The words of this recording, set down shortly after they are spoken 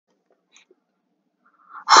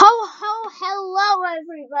Hello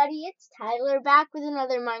everybody, it's Tyler back with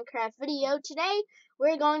another Minecraft video. Today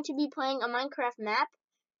we're going to be playing a Minecraft map,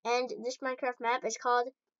 and this Minecraft map is called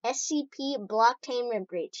SCP Blocktainment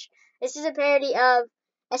Breach. This is a parody of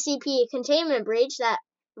SCP Containment Breach, that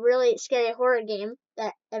really scary horror game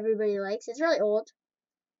that everybody likes. It's really old,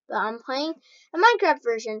 but I'm playing a Minecraft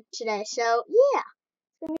version today, so yeah,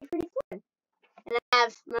 it's going to be pretty fun. And I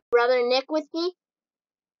have my brother Nick with me.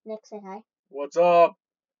 Nick, say hi. What's up?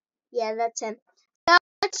 Yeah, that's him. So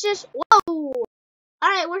let's just, whoa!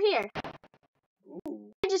 Alright, we're here.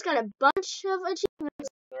 Ooh. I just got a bunch of achievements.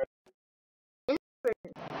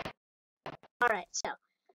 Alright, so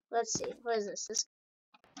let's see. What is this?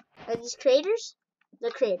 Are these creators? The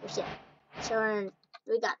creators, yeah. So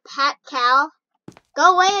we got Pat Cal.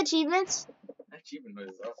 Go away, achievements. Achievement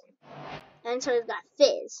is awesome. And so we've got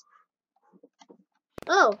Fizz.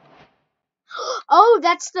 Oh. Oh,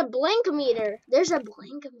 that's the blink meter. There's a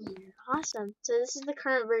blink meter. Awesome. So this is the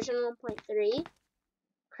current version 1.3.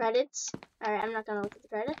 Credits. Alright, I'm not going to look at the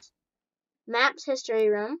credits. Maps history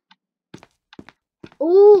room.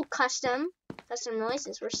 Ooh, custom. Custom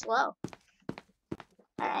noises. We're slow.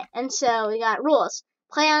 Alright, and so we got rules.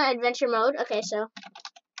 Play on adventure mode. Okay, so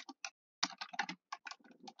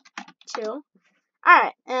 2.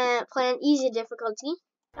 Alright, play on easy difficulty.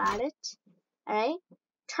 Got it. Alright.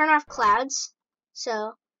 Turn off clouds.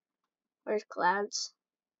 So, where's clouds?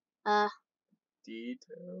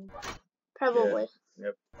 Detail. Probably. Yeah.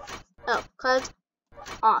 Yep. Oh, clouds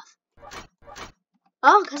off.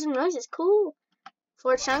 Oh, custom noises. Cool.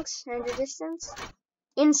 4 chunks and a distance.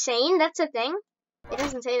 Insane. That's a thing. It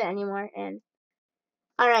doesn't say that anymore. And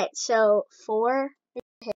alright, so 4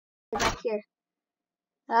 back here.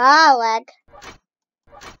 Ah, lag.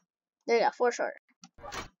 There you go. 4 shorter.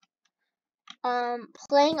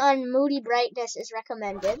 Playing on moody brightness is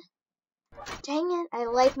recommended. Dang it, I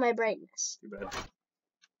like my brightness. Too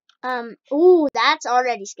bad. Ooh, that's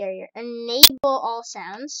already scarier. Enable all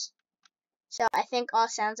sounds. So I think all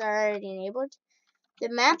sounds are already enabled. The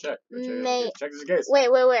map may... Check this case.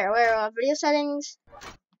 Wait, where? Video settings?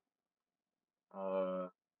 No,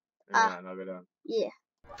 go down. Yeah.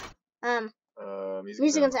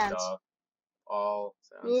 Music and sounds. All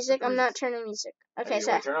sounds. Music, I'm not turning music. Okay,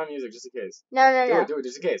 so... Turn on music just in case. No. Do it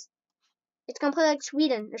just in case. It's gonna play like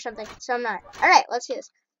Sweden or something, so I'm not. Alright, let's do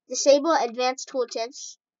this. Disable advanced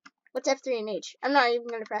tooltips. What's F3 and H? I'm not even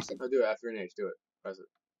gonna press it. Oh, do it. F3 and H. Do it. Press it.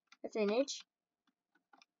 F3 and H.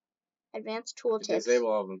 Advanced tooltips.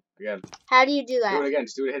 Disable all of them. Again. How do you do that? Do it again.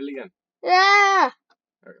 Just do it. Hit it again. Ah!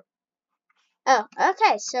 There we go. Oh,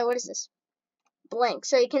 okay. So what is this? Blink.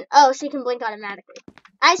 So you can. Oh, so you can blink automatically.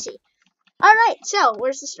 I see. All right. So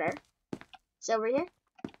where's the start? It's over here.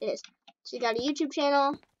 It is. So you got a YouTube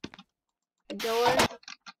channel. A door.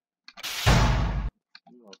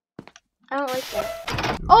 I don't like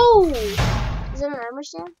that. Oh! Is it an armor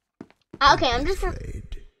stand? Okay, I'm just gonna...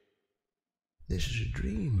 This is a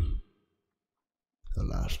dream. The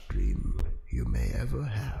last dream you may ever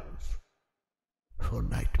have. For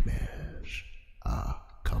nightmares are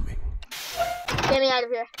coming. Get me out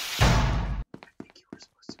of here. I think you were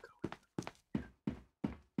supposed to go in.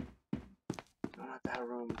 No, not that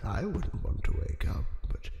room. I wouldn't want to wake up,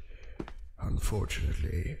 but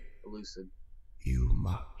unfortunately, Lucid. you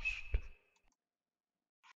must.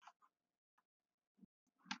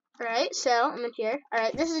 Alright, so I'm in here.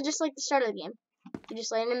 Alright, this is just like the start of the game. You're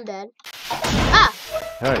just laying in bed. Ah!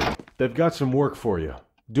 Hey, they've got some work for you.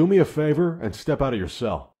 Do me a favor and step out of your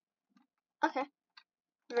cell. Okay.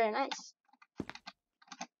 Very nice.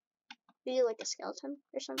 Are you like a skeleton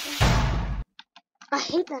or something? I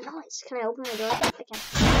hate that noise. Can I open my door? I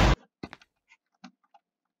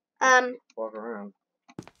can. Walk around.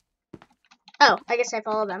 Oh, I guess I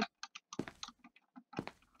follow them.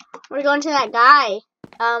 We're going to that guy.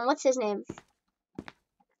 What's his name?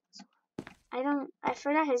 I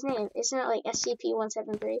forgot his name. Isn't it like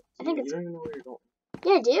SCP-173? I think it's... You don't even know where you're going.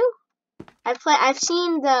 Yeah, I do. I've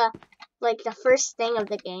seen the first thing of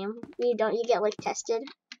the game. You get like tested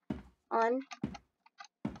on.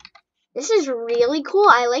 This is really cool.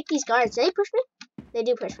 I like these guards. Do they push me? They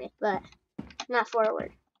do push me, but not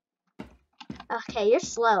forward. Okay, you're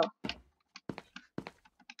slow.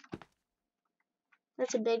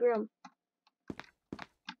 That's a big room.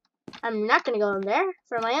 I'm not gonna go in there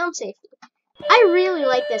for my own safety. I really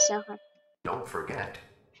like this so far. Don't forget,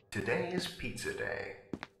 today is pizza day.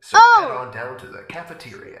 So head on down to the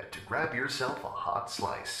cafeteria to grab yourself a hot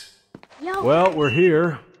slice. Yo. Well, we're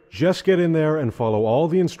here. Just get in there and follow all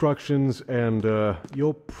the instructions, and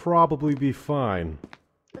you'll probably be fine.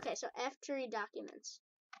 Okay, so F3 documents.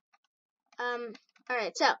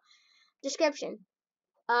 Alright, so description.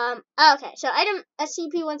 Okay, so item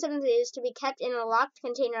SCP-173 is to be kept in a locked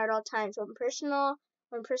container at all times. When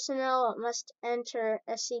personnel must enter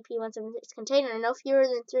SCP-173's container, no fewer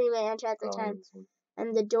than 3 may enter at the time,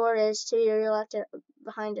 and the door is to be locked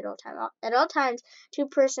behind at all times. At all times, 2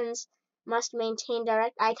 persons must maintain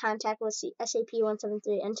direct eye contact with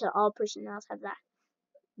SCP-173 until all personnel have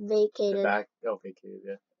vacated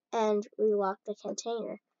and relock the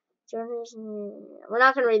container. We're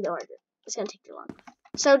not going to read the order. It's going to take too long.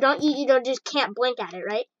 So you don't just can't blink at it,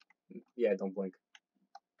 right? Yeah, don't blink.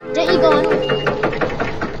 Don't you go in with me?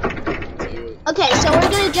 Okay, so we're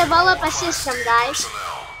going to develop a system, guys.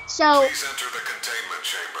 So please enter the containment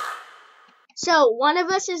chamber. So 2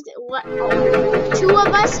 of us is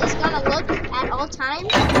going to look at all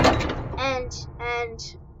times and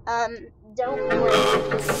don't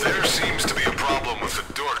blink. There seems to be a problem with the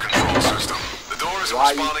door control system. The door isn't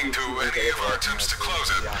responding to any of our attempts to close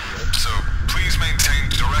it. So please maintain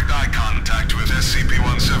direct eye contact with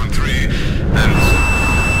SCP-173 and...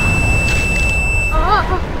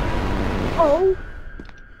 Oh!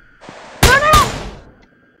 No!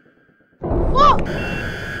 Whoa!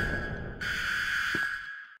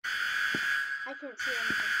 I can't see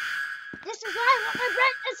anything. This is why I want my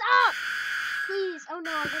brightness up! Please! Oh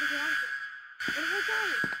no, I gotta get out of here. Where am I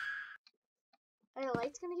going? Are the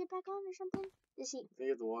lights gonna get back on or something? I think you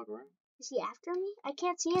have to walk around. Is he after me? I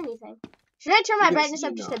can't see anything. Should I turn my brightness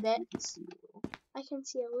up just a bit? I can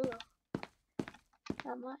see a little.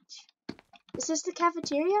 Not much. Is this the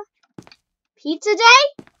cafeteria? Pizza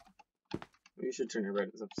day? Well, you should turn your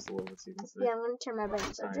brightness up just a little bit so you can see. Yeah, I'm gonna turn my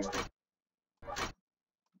brightness up just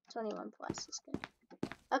 21 plus is good.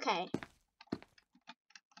 Okay.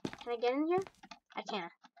 Can I get in here? I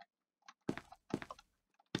can't.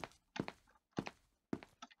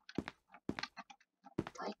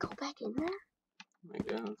 Do I go back in there? I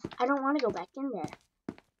guess. I don't want to go back in there.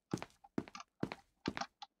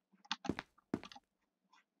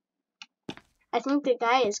 I think the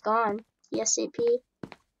guy is gone. The SCP.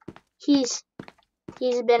 He's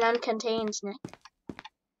been uncontained, Nick.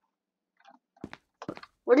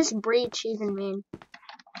 What does breach even mean?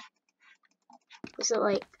 Is it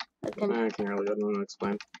like I can't really. I don't know to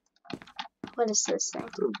explain. What is this thing?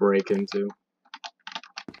 To break into.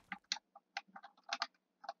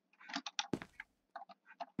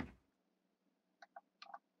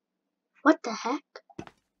 What the heck?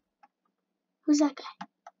 Who's that guy?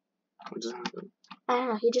 What just happened? I don't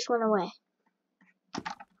know. He just went away.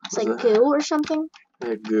 It's like goo or something.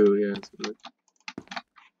 Yeah, goo. Yeah.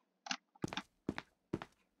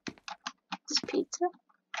 This pizza.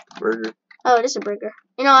 Burger. Oh, it is a burger.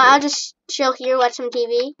 You know, I'll just chill here, watch some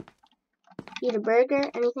TV, eat a burger.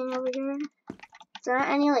 Anything over here? There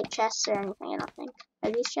aren't any like chests or anything. I don't think.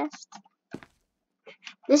 Are these chests?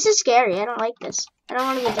 This is scary. I don't like this. I don't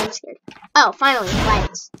want to be jump scared. Oh, finally,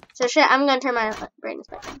 lights. So I'm gonna turn my brightness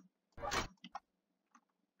back on.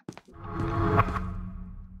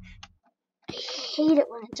 I hate it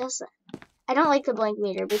when it does that. I don't like the blink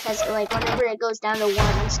meter because like whenever it goes down to 1,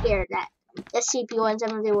 I'm scared that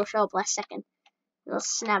SCP-173 will show up last second. It'll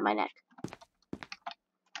snap my neck.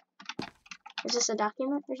 Is this a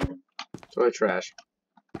document or something? Toy trash.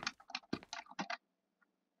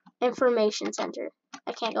 Information center.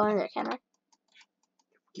 I can't go in there, can I?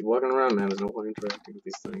 Keep walking around, man. There's no fucking tracking with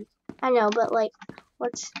these things. I know, but like,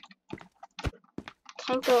 what's...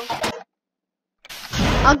 Can't go...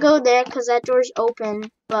 I'll go there because that door's open,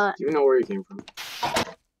 but... Do you know where you came from?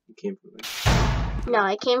 You came from there. No,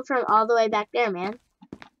 I came from all the way back there, man.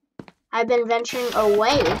 I've been venturing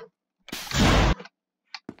away.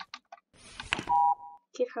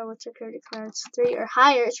 Key card with security clearance 3 or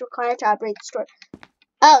higher is required to operate the store.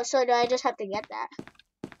 Oh, so do I just have to get that?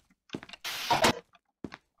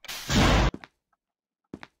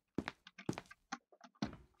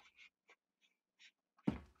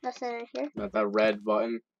 Nothing in here. Not that red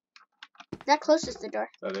button. That closes the door.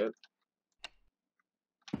 Is that it?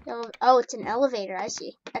 Oh, it's an elevator. I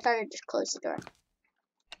see. I thought it just closed the door.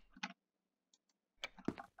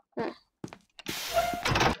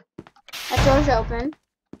 That door's open.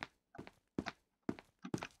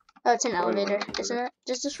 Oh, it's an elevator, isn't it?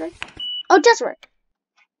 Does this work? Oh, it does work.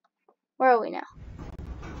 Where are we now?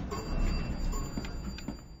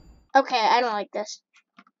 Okay, I don't like this.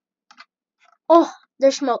 Oh,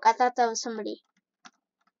 there's smoke. I thought that was somebody.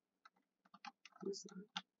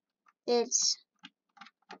 It's...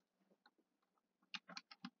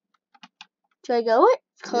 Do I go it?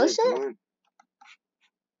 Close it?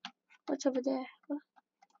 What's over there?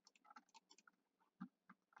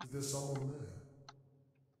 This all there?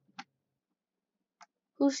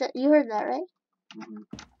 Who said? You heard that, right?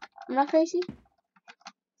 I'm not crazy?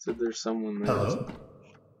 Said there's someone there. Hello?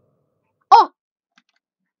 Oh!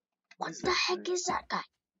 What the heck is that guy?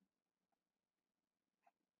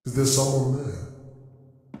 Is there someone there?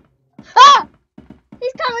 Ah!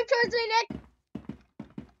 He's coming towards me, Nick!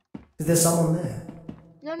 Is there someone there?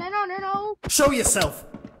 No, no, no, no, no! Show yourself!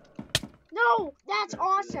 No! That's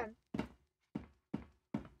awesome!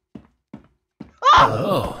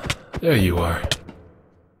 Oh, there you are.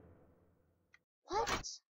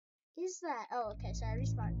 What is that? Oh, okay, so I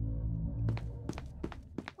respawned.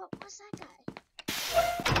 What was that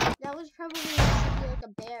guy? That was probably supposed to be like a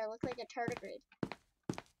bear. Looked like a tardigrade.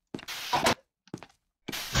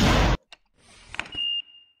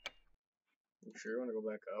 You sure you want to go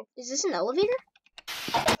back up? Is this an elevator?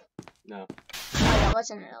 No. Oh, that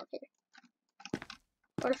wasn't an elevator.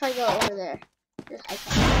 What if I go over there? I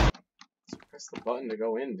can't. Press the button to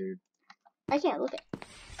go in, dude. I can't look at.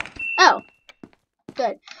 Oh,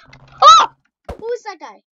 good. Oh! Who is that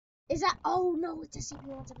guy? Is that? Oh no, it's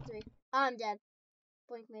SCP-173. Oh, I'm dead.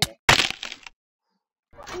 Blink meter.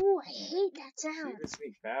 Ooh, I hate that You sound. can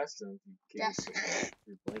speak fast enough. Yes.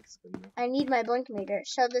 Your blink's good enough. I need my blink meter.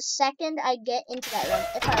 So the second I get into that room,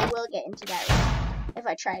 if I will get into that room, if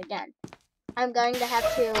I try again, I'm going to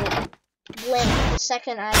have to blink the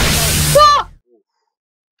second I go. Ah!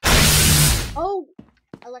 Oh,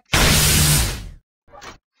 electricity. Oh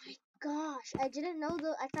my gosh, I didn't know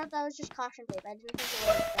I thought that was just caution tape. I didn't think it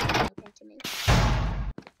would have done anything to me.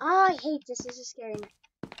 Oh, I hate this. This is scary.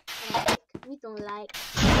 We don't like.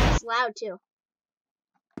 It's loud too.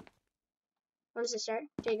 When does it start?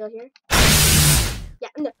 Do I go here? Yeah.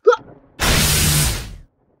 No.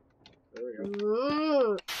 There we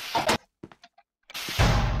go.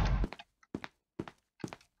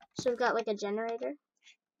 So we've got like a generator.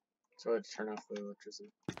 So I had to turn off the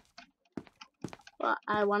electricity. Well,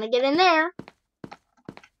 I want to get in there.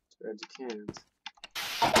 Too bad you can't.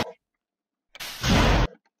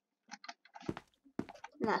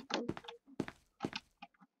 Nothing.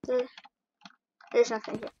 There's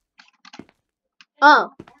nothing here.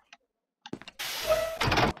 Oh.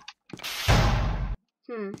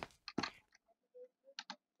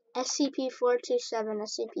 SCP-427,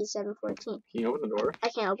 SCP-714. Can you open the door? I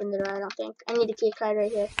can't open the door, I don't think. I need a key card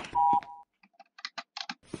right here.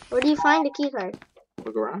 Where do you find a key card?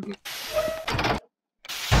 Look around.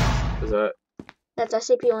 Is that? That's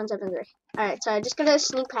SCP-173. Alright, so I just gotta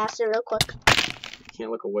sneak past it real quick. You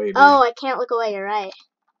can't look away, dude. Oh, I can't look away, you're right.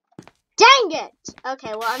 Dang it! Okay,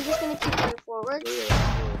 well, I'm just gonna keep going forward. Do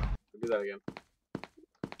that again.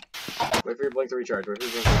 Wait for your blink to recharge. Wait for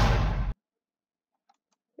your blink to recharge.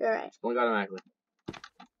 You're right. Blink automatically.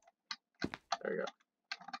 There you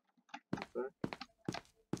go.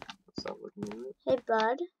 Stop looking at it. Hey,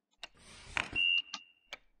 bud.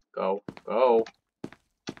 Go. Go.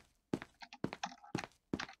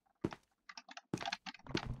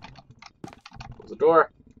 Close the door.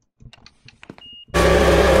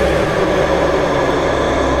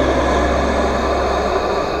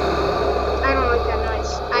 I don't like that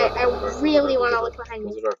noise. I really want to look behind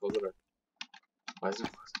Close me. the door. Close the door. Why is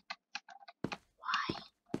it closed? Why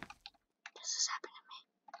does this happen to me?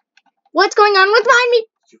 What's going on? What's behind me?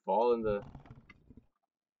 Did you fall into?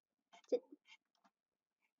 You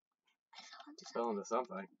fell into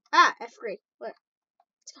something. Ah, F3. What?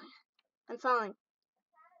 What's going on? I'm falling.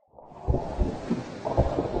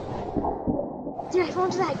 Did I fall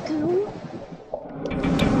into that goo?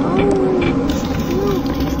 Oh, it's the goo.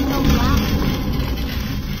 It's so black.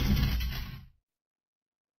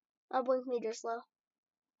 I'll blink meter slow.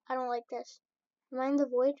 I don't like this. Am I in the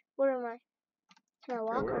void? Where am I? Can I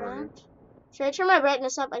walk where are around? Should I turn my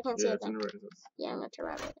brightness up? I can't see Yeah, a it's thing. in the right. Yeah, I'm gonna turn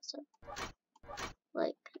my brightness up.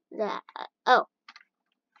 Like that. Oh.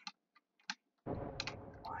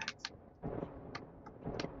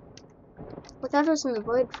 I thought I was in the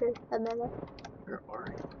void for a minute. Where are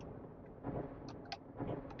you?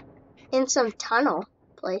 In some tunnel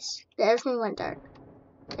place. Everything went dark.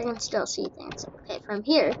 I can still see things. Okay, from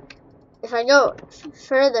here, if I go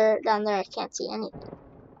further down there, I can't see anything.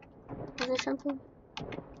 Is there something?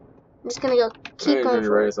 I'm just gonna go keep Maybe going turn your forward.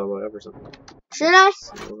 brightness all the way up or something. Should I?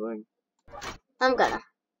 Single thing. I'm gonna.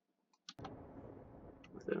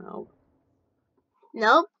 Didn't help.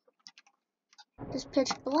 Nope. Just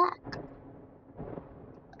pitch black.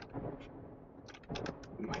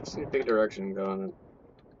 You might just need to pick a direction and go on it.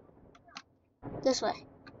 This way.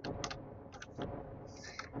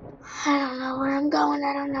 I don't know where I'm going.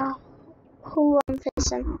 I don't know who I'm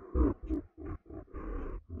facing.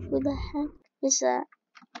 Who the heck is that?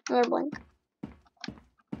 I'm gonna blink.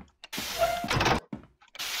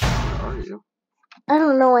 Where are you? I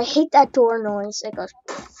don't know. I hate that door noise. It goes.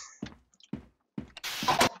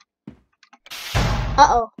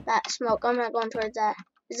 Uh-oh, that smoke. I'm not going towards that.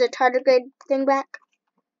 Is the tardigrade thing back?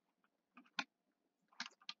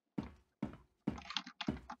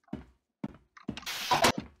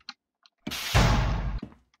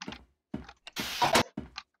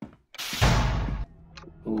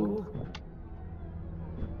 Ooh.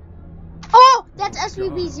 Oh, that's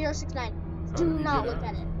SCP-069. Do not look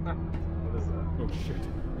at it. What is that? Oh shit.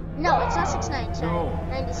 No, it's not 69. Sorry, No.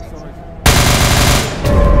 96.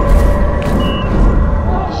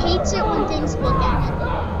 Hates it when things look at it.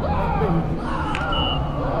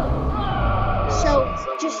 So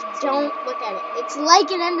just don't look at it. It's like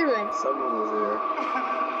an Enderman. Someone was there.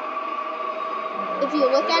 If you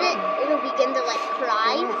look at it, it'll begin to like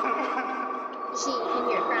cry. You see, you can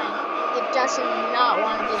hear it crying. It does not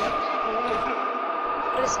want to be looked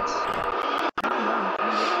at. What is this?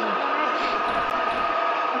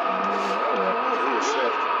 Holy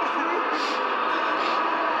shit.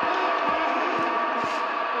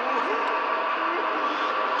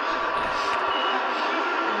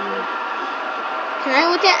 Can I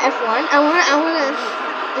look at F1? I wanna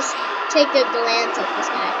just take a glance at this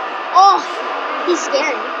guy. Oh, he's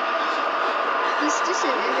scary. He's just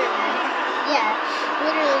an Enderman. Yeah,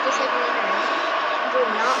 literally just like an Enderman. Do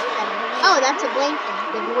not look at him. Oh, that's a blank thing.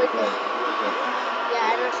 The void thing.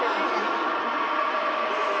 Yeah, I'm not sure if I can.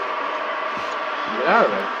 Get out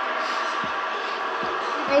of there.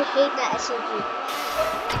 I hate that SCP.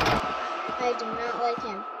 I do not like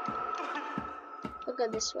him. We'll go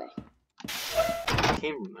this way. You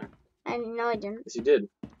came from there. I know I didn't. Yes, you did.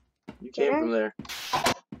 You Did came I? from there.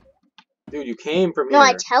 Dude, you came from No, here.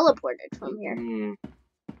 I teleported from here.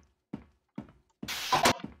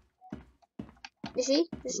 You see?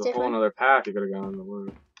 It's There's a whole different. other path you could have gone in the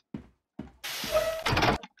woods.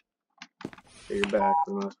 Okay, you're back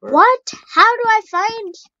for the most part. What? How do I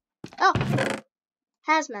find? Oh,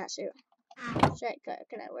 hazmat suit.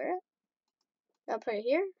 Can I wear it? I'll put it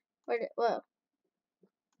here. Whoa.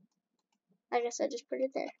 I guess I just put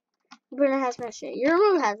it there. You put on a hazmat suit. You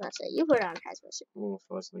remove hazmat suit. You put on a hazmat suit. Oh,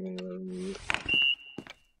 so that's not gonna remove.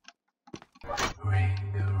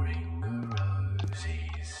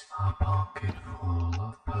 Ring-a-ring-a-rosies, a pocket full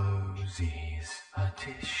of posies, a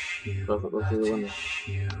tissue, Look through the window.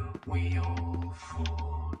 we all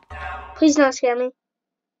fall down. Please don't scare me.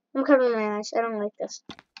 I'm covering my eyes. I don't like this.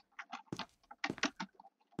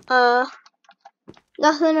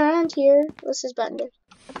 Nothing around here. What's this button do?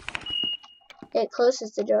 It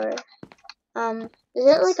closes the door. Is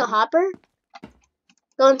it like a hopper?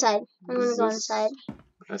 Go inside. I'm gonna go inside.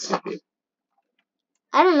 SCP.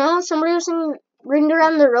 I don't know. Somebody was singing Ring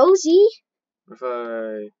Around the Rosie. What if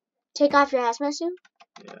I... Take off your hazmat suit.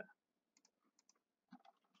 Yeah.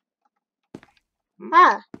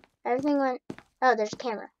 Ah, everything went. Oh, there's a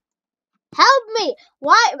camera. Help me!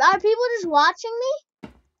 Why are people just watching me?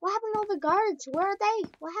 What happened to all the guards? Where are they?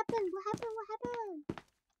 What happened? What happened? What happened?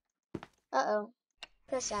 Uh-oh.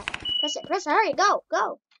 Press that. Press it. Press it. Hurry. Go.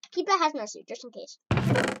 Go. Keep that hazmat suit just in case.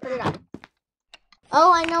 Put it on.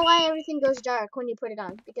 Oh, I know why everything goes dark when you put it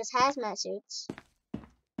on. Because hazmat suits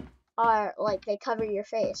are, like, they cover your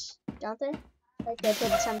face. Don't they? Like, they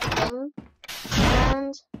put something around.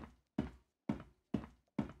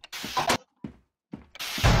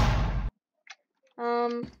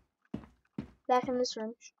 Back in this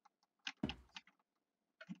room.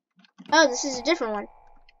 Oh, this is a different one.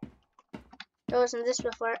 There wasn't this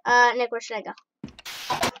before. Nick, where should I go?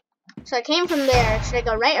 So I came from there. Should I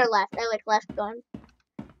go right or left? I like left going.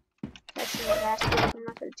 That's in the basket. I'm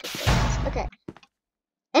not gonna take this. Okay.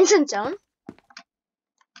 Entrance zone.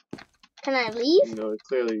 Can I leave? No,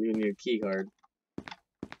 clearly you need a key card.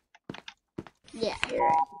 Yeah, you're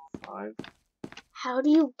right. 5. How do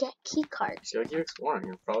you get key cards? Feel like you're exploring.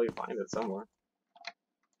 You'll probably find it somewhere.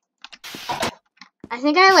 I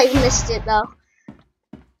think I like missed it though.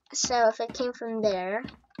 So if I came from there,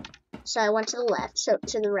 so I went to the left, so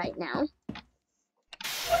to the right now.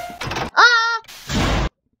 Ah!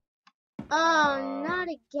 Oh, not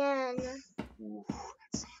again. Ooh,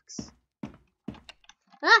 that sucks.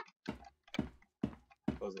 Ah!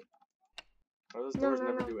 Close it. Why do those No, doors no,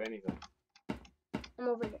 never no. do anything? I'm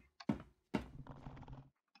over here.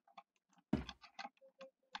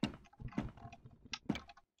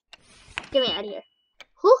 Get me out of here.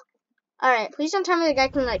 Whew. Alright, please don't tell me the guy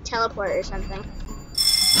can like teleport or something.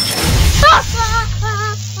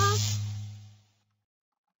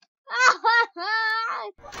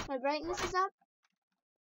 My brightness is up.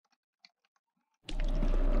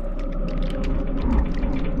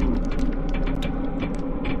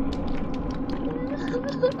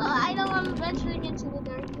 I know I'm venturing into the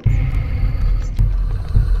darkness.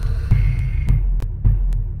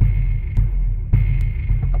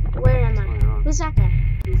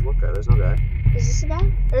 there's no guy. Is this a guy?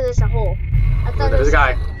 Or there's a hole? I thought There's a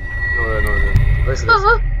guy. No. Listen to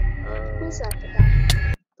this. Who's that? The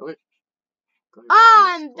guy? Okay. Oh,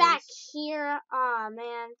 I'm back here. Aw,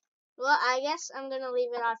 man. Well, I guess I'm gonna leave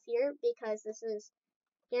it off here because this is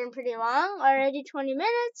getting pretty long. Already 20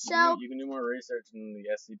 minutes, so... You can do more research in the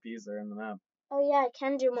SCPs that are in the map. Oh, yeah, I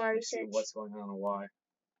can do more See research. what's going on and why.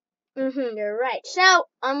 You're right. So,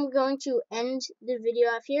 I'm going to end the video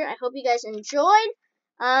off here. I hope you guys enjoyed.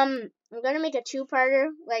 I'm gonna make a two-parter,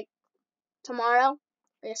 like, tomorrow.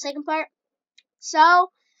 Like a second part. So,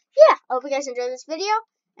 yeah, I hope you guys enjoyed this video.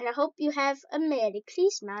 And I hope you have a Merry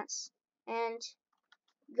Christmas. And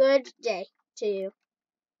good day to you.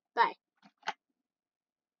 Bye.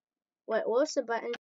 Wait, what was the button?